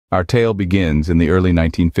Our tale begins in the early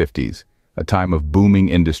 1950s, a time of booming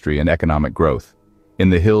industry and economic growth. In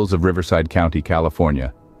the hills of Riverside County,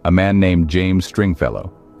 California, a man named James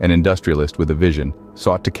Stringfellow, an industrialist with a vision,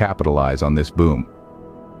 sought to capitalize on this boom.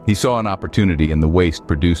 He saw an opportunity in the waste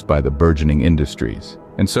produced by the burgeoning industries,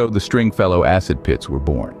 and so the Stringfellow Acid Pits were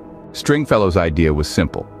born. Stringfellow's idea was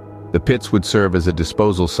simple. The pits would serve as a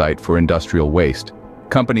disposal site for industrial waste.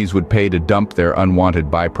 Companies would pay to dump their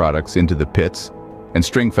unwanted byproducts into the pits, and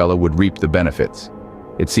Stringfellow would reap the benefits.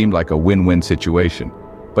 It seemed like a win-win situation,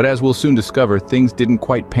 but as we'll soon discover, things didn't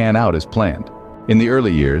quite pan out as planned. In the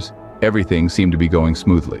early years, everything seemed to be going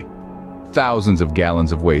smoothly. Thousands of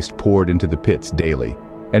gallons of waste poured into the pits daily,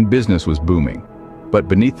 and business was booming. But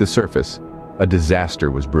beneath the surface, a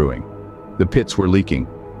disaster was brewing. The pits were leaking,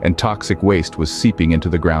 and toxic waste was seeping into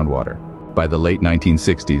the groundwater. By the late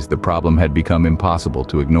 1960s, the problem had become impossible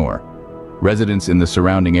to ignore. Residents in the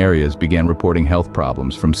surrounding areas began reporting health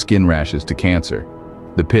problems from skin rashes to cancer.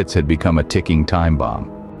 The pits had become a ticking time bomb.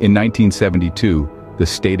 In 1972, the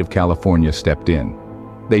state of California stepped in.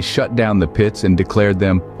 They shut down the pits and declared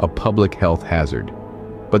them a public health hazard.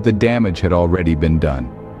 But the damage had already been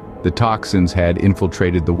done. The toxins had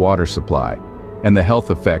infiltrated the water supply, and the health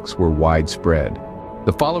effects were widespread.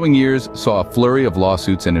 The following years saw a flurry of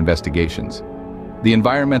lawsuits and investigations. The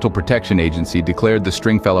Environmental Protection Agency declared the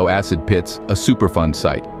Stringfellow Acid Pits a Superfund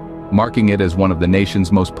site, marking it as one of the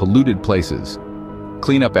nation's most polluted places.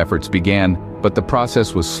 Cleanup efforts began, but the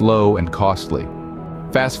process was slow and costly.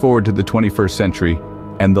 Fast forward to the 21st century,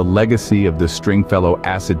 and the legacy of the Stringfellow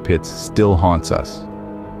Acid Pits still haunts us.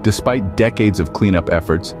 Despite decades of cleanup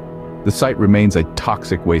efforts, the site remains a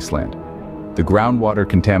toxic wasteland. The groundwater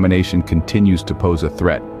contamination continues to pose a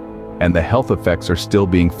threat, and the health effects are still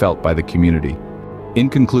being felt by the community. In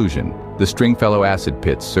conclusion, the Stringfellow Acid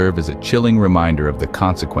Pits serve as a chilling reminder of the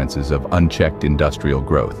consequences of unchecked industrial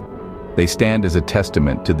growth. They stand as a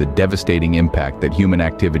testament to the devastating impact that human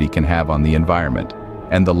activity can have on the environment,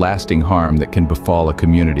 and the lasting harm that can befall a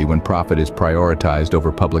community when profit is prioritized over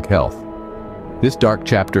public health. This dark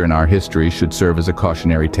chapter in our history should serve as a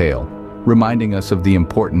cautionary tale, reminding us of the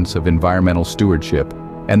importance of environmental stewardship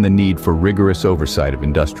and the need for rigorous oversight of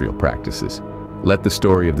industrial practices. Let the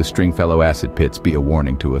story of the Stringfellow Acid Pits be a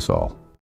warning to us all.